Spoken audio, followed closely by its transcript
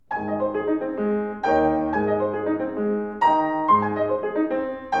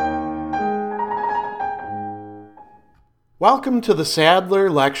Welcome to the Sadler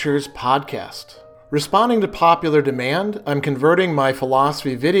Lectures podcast. Responding to popular demand, I'm converting my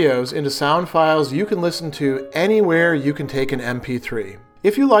philosophy videos into sound files you can listen to anywhere you can take an MP3.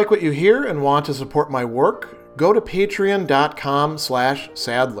 If you like what you hear and want to support my work, go to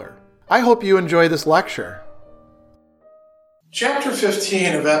patreon.com/Sadler. I hope you enjoy this lecture. Chapter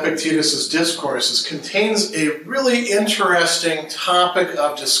 15 of Epictetus's Discourses contains a really interesting topic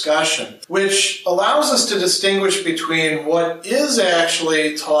of discussion, which allows us to distinguish between what is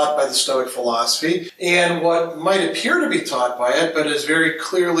actually taught by the Stoic philosophy and what might appear to be taught by it, but is very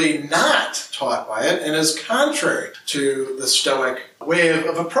clearly not taught by it and is contrary to the Stoic way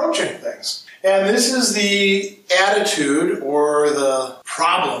of approaching things. And this is the attitude, or the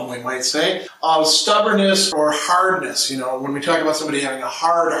problem, we might say, of stubbornness or hardness. You know, when we talk about somebody having a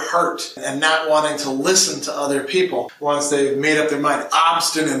hard heart and not wanting to listen to other people once they've made up their mind.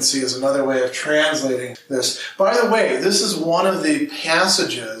 Obstinacy is another way of translating this. By the way, this is one of the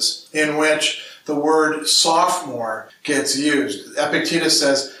passages in which the word sophomore gets used. Epictetus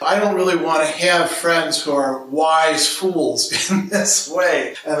says, I don't really want to have friends who are wise fools in this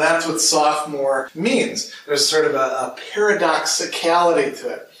way. And that's what sophomore means. There's sort of a paradoxicality to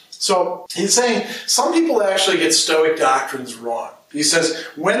it. So he's saying some people actually get Stoic doctrines wrong. He says,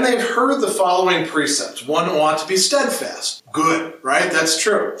 when they've heard the following precepts, one ought to be steadfast. Good, right? That's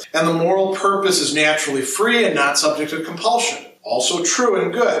true. And the moral purpose is naturally free and not subject to compulsion. Also true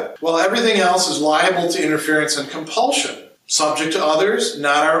and good. While everything else is liable to interference and compulsion. Subject to others,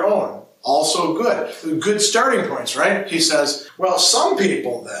 not our own. Also good. Good starting points, right? He says, well, some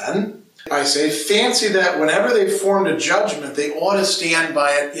people then, I say, fancy that whenever they've formed a judgment, they ought to stand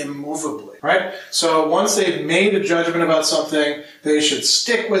by it immovably, right? So once they've made a judgment about something, they should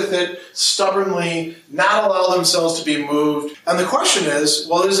stick with it stubbornly, not allow themselves to be moved. And the question is,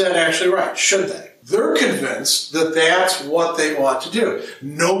 well, is that actually right? Should they? They're convinced that that's what they ought to do.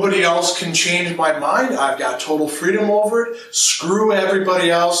 Nobody else can change my mind. I've got total freedom over it. Screw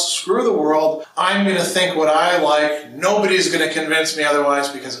everybody else. Screw the world. I'm going to think what I like. Nobody's going to convince me otherwise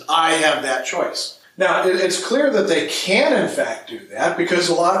because I have that choice. Now, it's clear that they can, in fact, do that because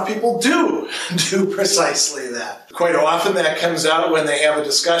a lot of people do precisely that. Quite often that comes out when they have a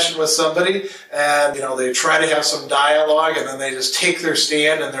discussion with somebody and, they try to have some dialogue and then they just take their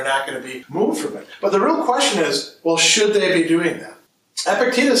stand and they're not going to be moved from it. But the real question is, well, should they be doing that?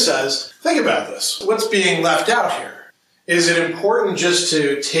 Epictetus says, think about this. What's being left out here? Is it important just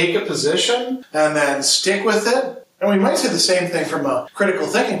to take a position and then stick with it? And we might say the same thing from a critical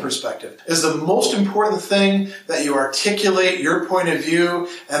thinking perspective. Is the most important thing that you articulate your point of view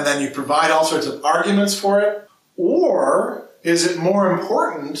and then you provide all sorts of arguments for it? Or is it more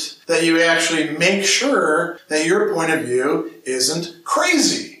important that you actually make sure that your point of view isn't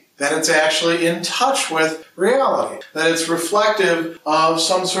crazy? That it's actually in touch with reality? That it's reflective of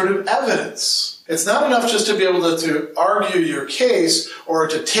some sort of evidence? It's not enough just to be able to argue your case or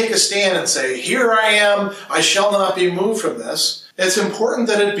to take a stand and say, here I am, I shall not be moved from this. It's important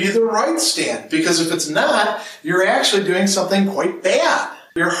that it be the right stand, because if it's not, you're actually doing something quite bad.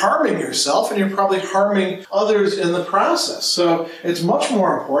 You're harming yourself and you're probably harming others in the process. So it's much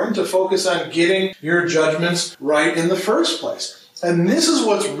more important to focus on getting your judgments right in the first place. And this is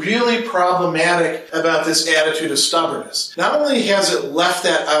what's really problematic about this attitude of stubbornness. Not only has it left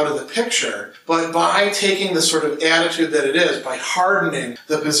that out of the picture, but by taking the sort of attitude that it is, by hardening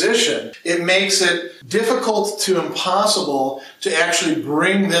the position, it makes it difficult to impossible to actually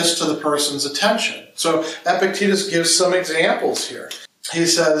bring this to the person's attention. So Epictetus gives some examples here. He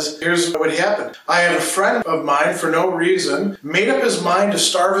says, here's what happened. I had a friend of mine, for no reason, made up his mind to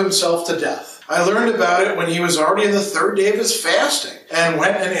starve himself to death. I learned about it when he was already in the third day of his fasting and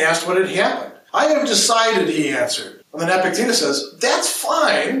went and asked what had happened. I have decided, he answered. And then Epictetus says, that's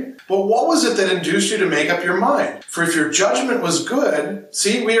fine, but what was it that induced you to make up your mind? For if your judgment was good,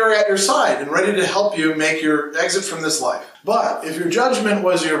 see, we are at your side and ready to help you make your exit from this life. But if your judgment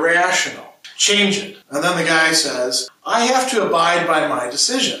was irrational, change it. And then the guy says, I have to abide by my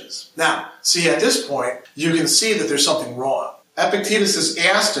decisions. Now, see, at this point, you can see that there's something wrong. Epictetus has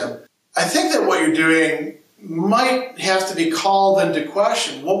asked him, I think that what you're doing might have to be called into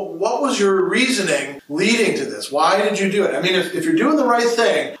question. What was your reasoning leading to this? Why did you do it? I mean, if you're doing the right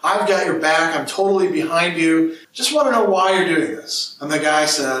thing, I've got your back, I'm totally behind you. Just want to know why you're doing this. And the guy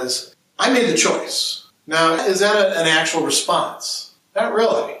says, I made the choice. Now, is that an actual response? Not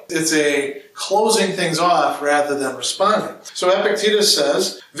really. It's a closing things off rather than responding. So Epictetus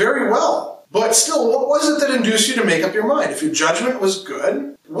says, very well. But still, what was it that induced you to make up your mind? If your judgment was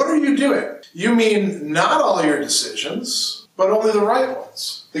good, what are you doing? You mean not all your decisions, but only the right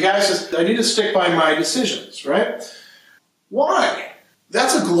ones. The guy says, I need to stick by my decisions, right? Why?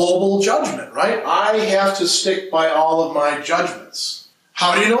 That's a global judgment, right? I have to stick by all of my judgments.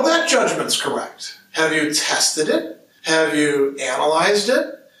 How do you know that judgment's correct? Have you tested it? Have you analyzed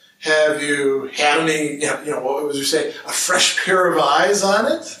it? Have you had any, what would you say, a fresh pair of eyes on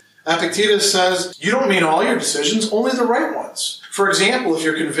it? Epictetus says, you don't mean all your decisions, only the right ones. For example, if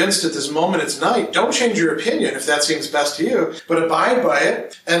you're convinced at this moment it's night, don't change your opinion if that seems best to you, but abide by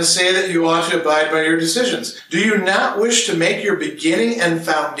it and say that you ought to abide by your decisions. Do you not wish to make your beginning and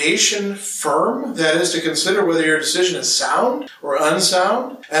foundation firm? That is, to consider whether your decision is sound or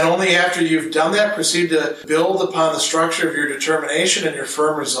unsound, and only after you've done that proceed to build upon the structure of your determination and your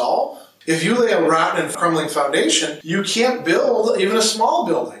firm resolve? If you lay a rotten and crumbling foundation, you can't build even a small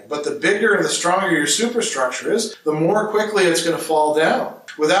building. But the bigger and the stronger your superstructure is, the more quickly it's going to fall down.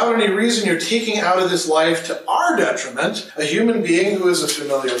 Without any reason, you're taking out of this life to our detriment a human being who is a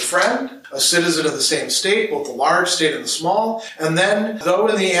familiar friend, a citizen of the same state, both the large state and the small, and then, though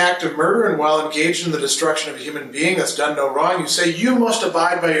in the act of murder and while engaged in the destruction of a human being that's done no wrong, you say you must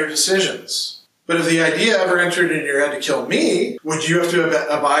abide by your decisions. But if the idea ever entered into your head to kill me, would you have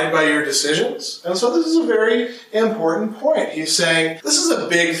to abide by your decisions? And so this is a very important point. He's saying, this is a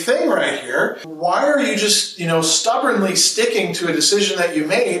big thing right here. Why are you just, stubbornly sticking to a decision that you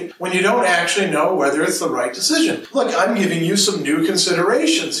made when you don't actually know whether it's the right decision? Look, I'm giving you some new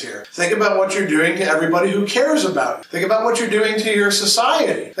considerations here. Think about what you're doing to everybody who cares about you. Think about what you're doing to your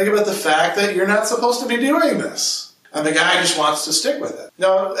society. Think about the fact that you're not supposed to be doing this. And the guy just wants to stick with it.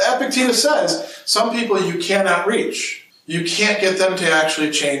 Now, Epictetus says, some people you cannot reach. You can't get them to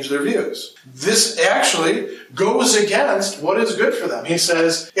actually change their views. This actually goes against what is good for them. He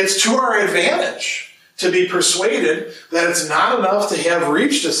says, it's to our advantage to be persuaded that it's not enough to have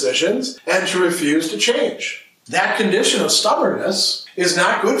reached decisions and to refuse to change. That condition of stubbornness is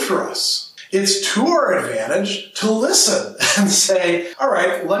not good for us. It's to our advantage to listen and say, all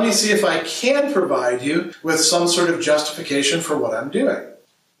right, let me see if I can provide you with some sort of justification for what I'm doing.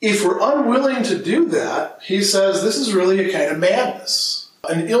 If we're unwilling to do that, he says this is really a kind of madness,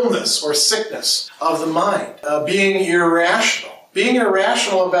 an illness or sickness of the mind, being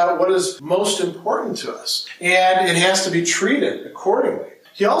irrational about what is most important to us. And it has to be treated accordingly.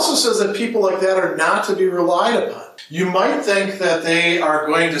 He also says that people like that are not to be relied upon. You might think that they are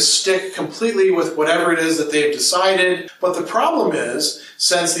going to stick completely with whatever it is that they've decided, but the problem is,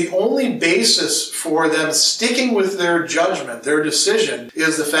 since the only basis for them sticking with their judgment, their decision,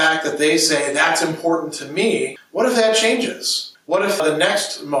 is the fact that they say, that's important to me, what if that changes? What if the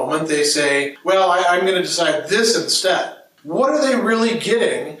next moment they say, well, I'm going to decide this instead? What are they really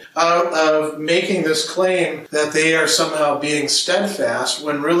getting out of making this claim that they are somehow being steadfast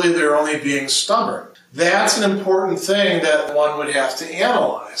when really they're only being stubborn? That's an important thing that one would have to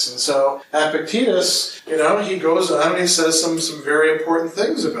analyze. And so Epictetus, he goes on and he says some very important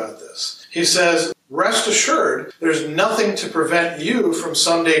things about this. He says, rest assured, there's nothing to prevent you from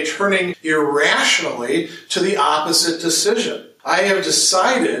someday turning irrationally to the opposite decision. I have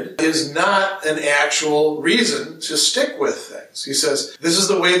decided is not an actual reason to stick with things. He says, this is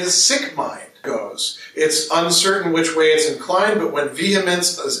the way the sick mind goes. It's uncertain which way it's inclined, but when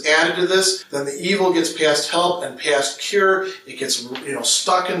vehemence is added to this, then the evil gets past help and past cure. It gets,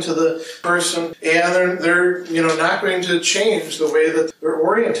 stuck into the person, and they're not going to change the way that they're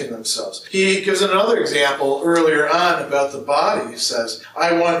orienting themselves. He gives another example earlier on about the body. He says,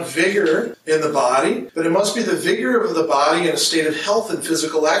 I want vigor in the body, but it must be the vigor of the body in a state of health and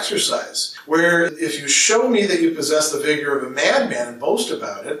physical exercise, where if you show me that you possess the vigor of a madman and boast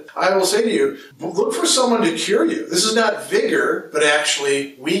about it, I will say to you, look for someone to cure you. This is not vigor, but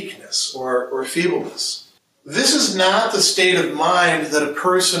actually weakness or feebleness. This is not the state of mind that a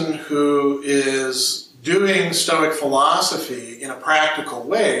person who is doing Stoic philosophy in a practical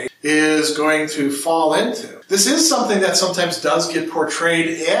way is going to fall into. This is something that sometimes does get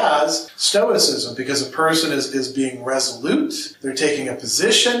portrayed as Stoicism because a person is being resolute, they're taking a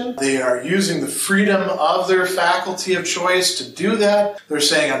position, they are using the freedom of their faculty of choice to do that. They're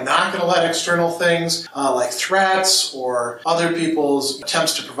saying, I'm not going to let external things like threats or other people's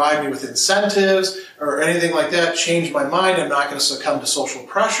attempts to provide me with incentives or anything like that change my mind. I'm not going to succumb to social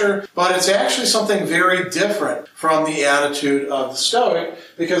pressure. But it's actually something very different from the attitude of the Stoic,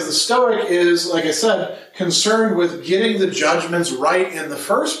 because the Stoic is, like I said, concerned with getting the judgments right in the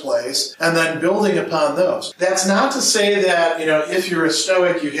first place and then building upon those. That's not to say that, if you're a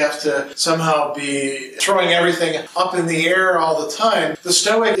Stoic, you have to somehow be throwing everything up in the air all the time. The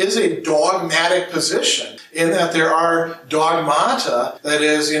Stoic is a dogmatic position in that there are dogmata, that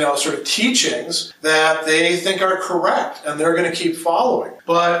is, sort of teachings that they think are correct and they're going to keep following.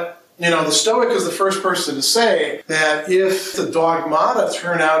 But The Stoic is the first person to say that if the dogmata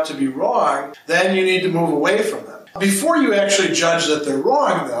turn out to be wrong, then you need to move away from them. Before you actually judge that they're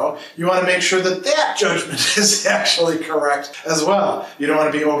wrong, though, you want to make sure that that judgment is actually correct as well. You don't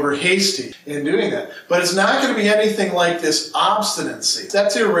want to be over hasty in doing that. But it's not going to be anything like this obstinacy.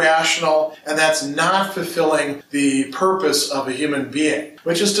 That's irrational, and that's not fulfilling the purpose of a human being,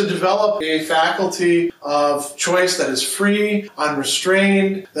 which is to develop a faculty of choice that is free,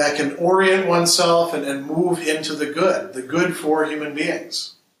 unrestrained, that can orient oneself and move into the good for human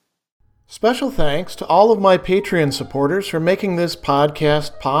beings. Special thanks to all of my Patreon supporters for making this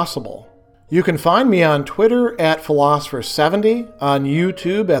podcast possible. You can find me on Twitter at Philosopher70, on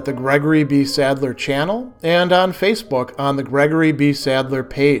YouTube at the Gregory B. Sadler channel, and on Facebook on the Gregory B. Sadler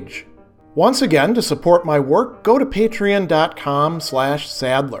page. Once again, to support my work, go to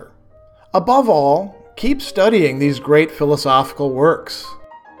patreon.com/Sadler. Above all, keep studying these great philosophical works.